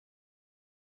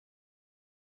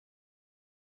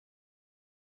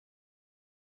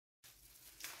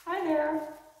Hi there!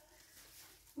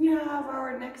 We have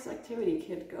our next activity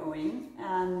kit going,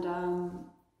 and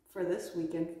for this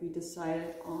weekend we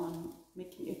decided on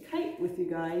making a kite with you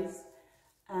guys,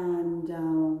 and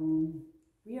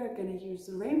we are going to use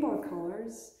the rainbow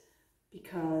colors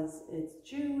because it's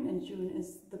June and June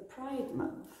is the Pride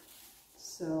month.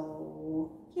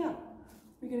 So yeah,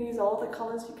 we're going to use all the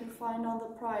colors you can find on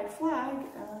the Pride flag,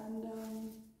 and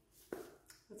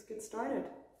let's get started.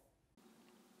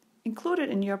 Included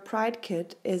in your Pride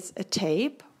kit is a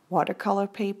tape, watercolor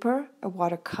paper, a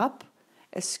water cup,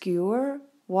 a skewer,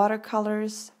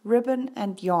 watercolors, ribbon,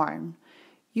 and yarn.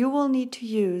 You will need to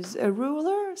use a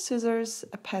ruler, scissors,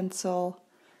 a pencil,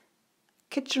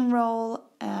 kitchen roll,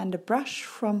 and a brush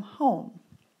from home.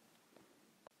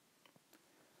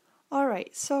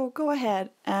 Alright, so go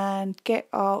ahead and get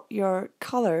out your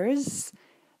colors,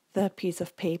 the piece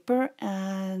of paper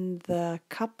and the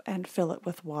cup, and fill it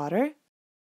with water.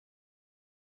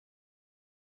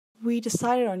 We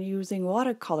decided on using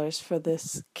watercolors for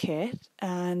this kit,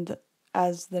 and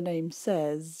as the name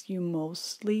says, you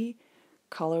mostly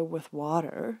color with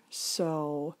water,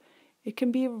 so it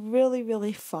can be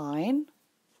really fine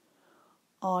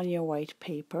on your white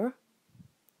paper.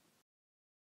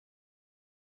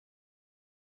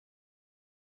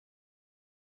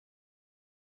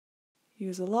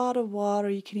 Use a lot of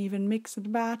water, you can even mix and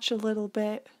match a little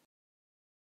bit.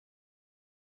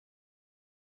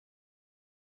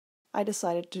 I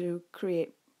decided to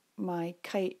create my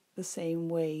kite the same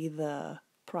way the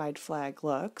Pride flag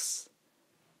looks.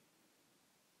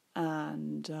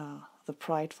 And the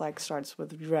Pride flag starts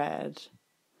with red,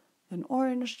 then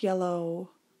orange,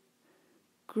 yellow,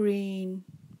 green,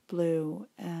 blue,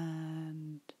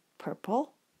 and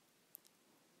purple.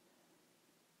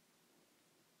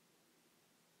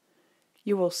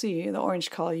 You will see the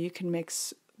orange color you can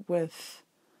mix with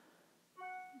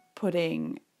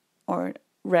putting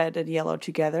red and yellow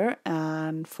together,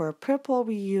 and for purple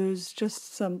we use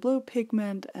just some blue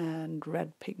pigment and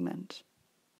red pigment.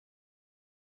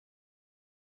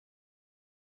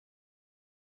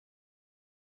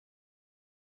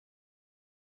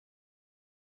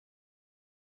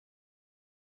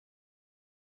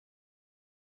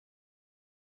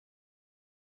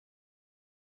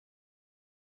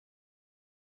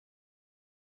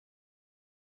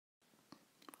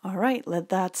 Alright, let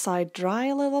that side dry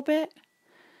a little bit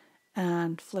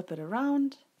and flip it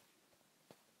around.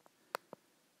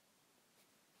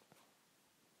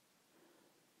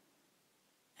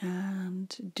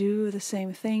 And do the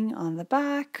same thing on the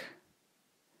back.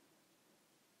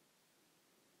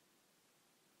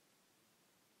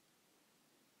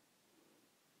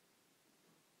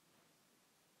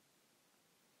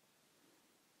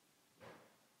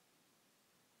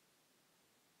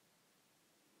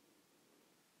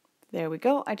 There we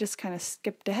go, I just kind of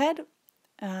skipped ahead,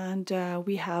 and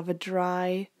we have a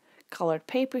dry colored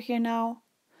paper here now.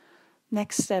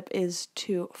 Next step is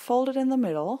to fold it in the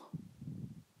middle.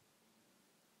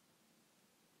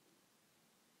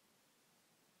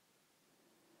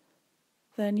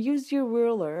 Then use your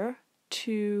ruler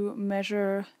to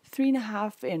measure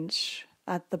 3.5 inches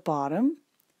at the bottom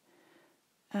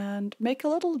and make a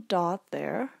little dot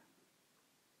there.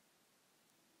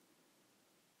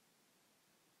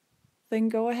 Then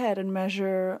go ahead and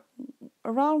measure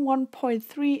around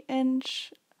 1.3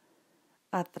 inches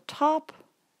at the top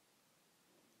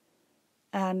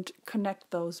and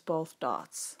connect those both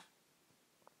dots.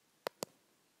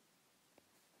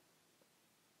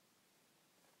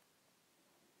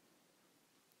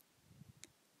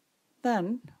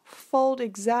 Then fold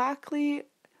exactly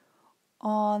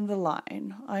on the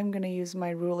line. I'm going to use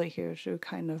my ruler here to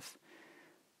kind of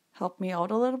help me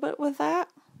out a little bit with that.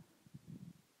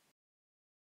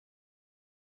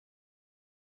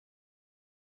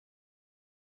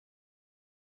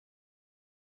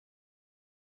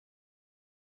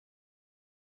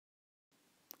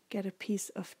 Get a piece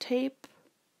of tape.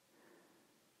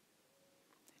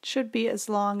 It should be as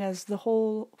long as the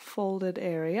whole folded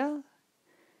area.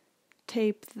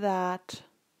 Tape that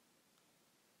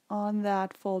on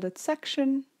that folded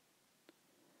section.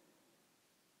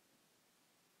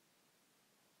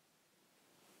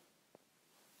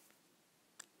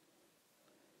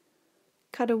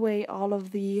 Cut away all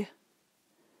of the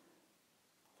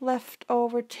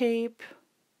leftover tape.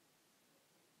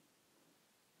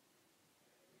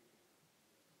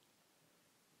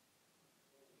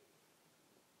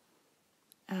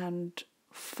 And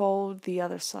fold the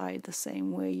other side the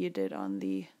same way you did on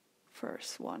the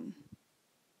first one.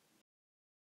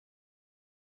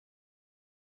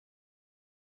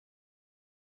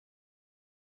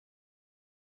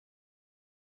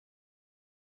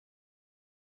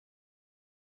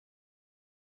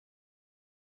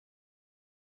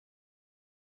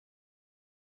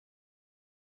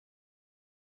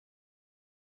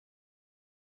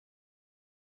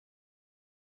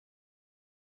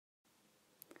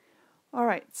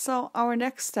 Alright, so our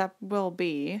next step will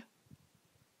be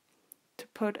to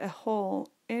put a hole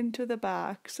into the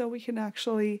back so we can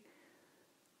actually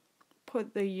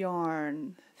put the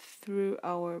yarn through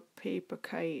our paper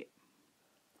kite.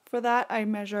 For that I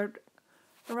measured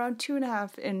around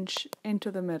 2.5 inch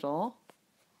into the middle,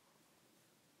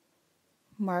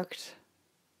 marked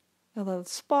a little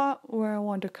spot where I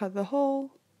want to cut the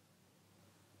hole,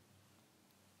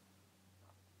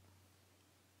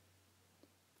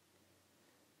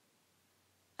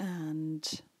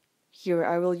 and here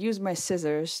I will use my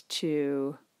scissors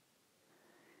to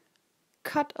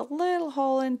cut a little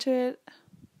hole into it.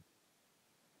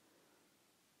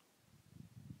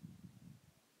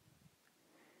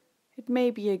 It may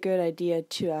be a good idea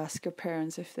to ask your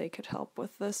parents if they could help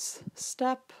with this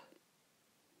step,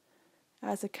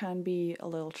 as it can be a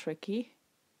little tricky.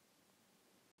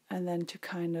 And then to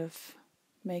kind of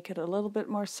make it a little bit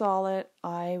more solid,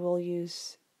 I will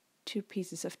use 2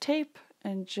 pieces of tape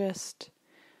and just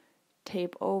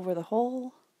tape over the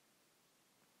hole.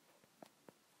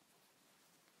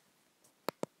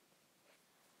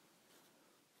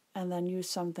 And then use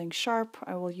something sharp.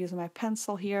 I will use my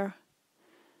pencil here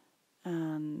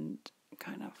and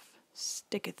kind of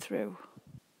stick it through.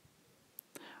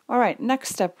 Alright, next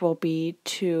step will be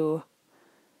to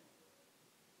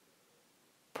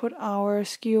put our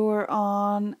skewer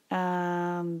on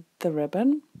and the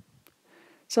ribbon.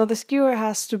 So the skewer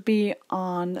has to be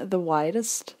on the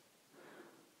widest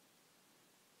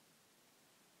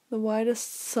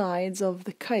sides of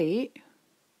the kite,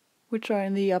 which are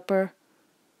in the upper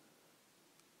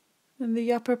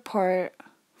part.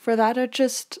 For that I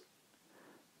just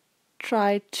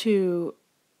try to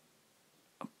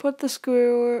put the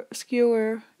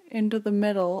skewer into the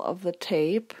middle of the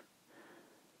tape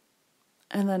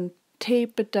and then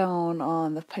tape it down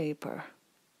on the paper.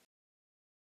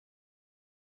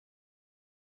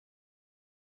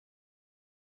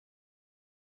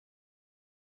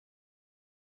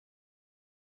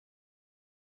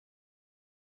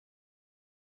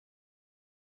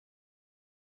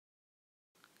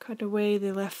 Cut away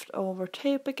the leftover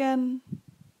tape again.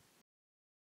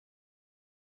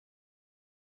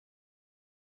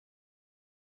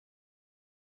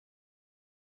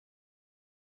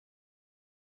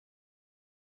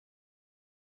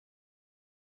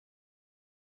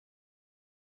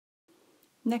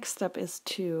 Next step is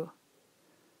to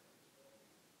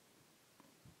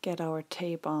get our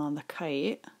tape on the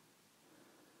kite. It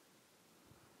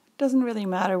doesn't really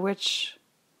matter which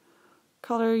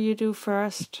color you do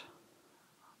first.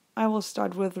 I will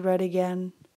start with red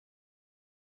again.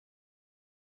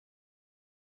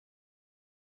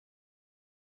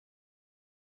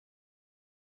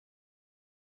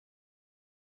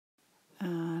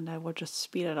 And I will just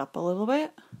speed it up a little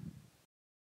bit.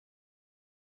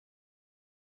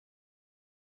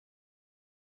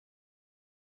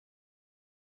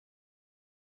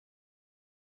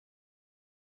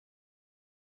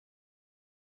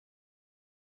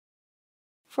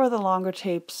 For the longer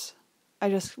tapes, I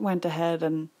just went ahead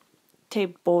and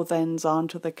taped both ends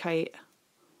onto the kite.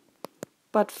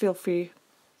 But feel free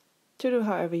to do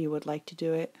however you would like to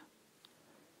do it.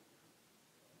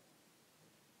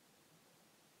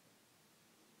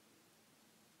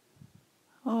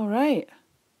 Alright,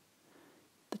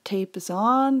 the tape is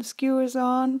on, the skewer's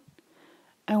on,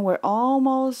 and we're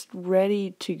almost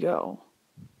ready to go.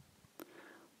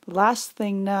 The last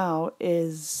thing now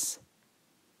is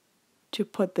to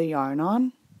put the yarn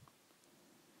on.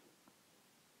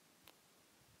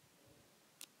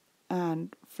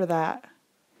 And for that,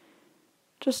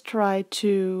 just try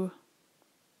to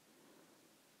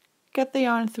get the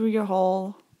yarn through your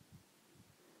hole,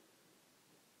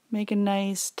 make a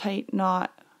nice tight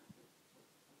knot,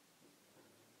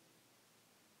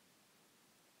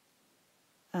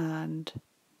 and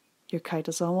your kite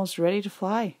is almost ready to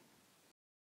fly.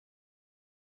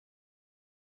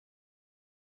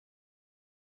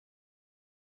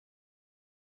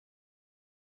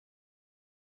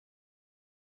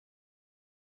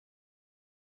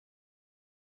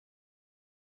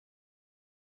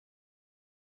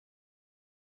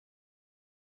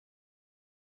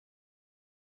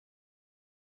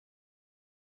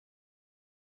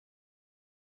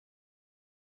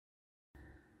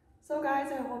 So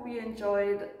guys, I hope you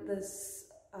enjoyed this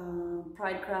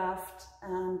pride craft,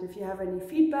 and if you have any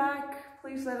feedback,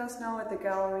 please let us know at the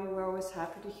gallery. We're always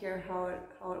happy to hear how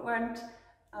it went.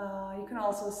 You can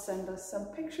also send us some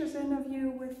pictures in of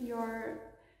you with your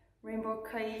rainbow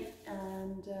kite,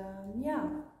 and yeah,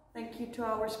 thank you to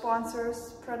our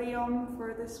sponsors, Pradium,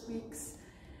 for this week's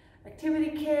activity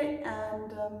kit,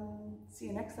 and see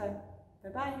you next time. Bye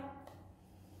bye.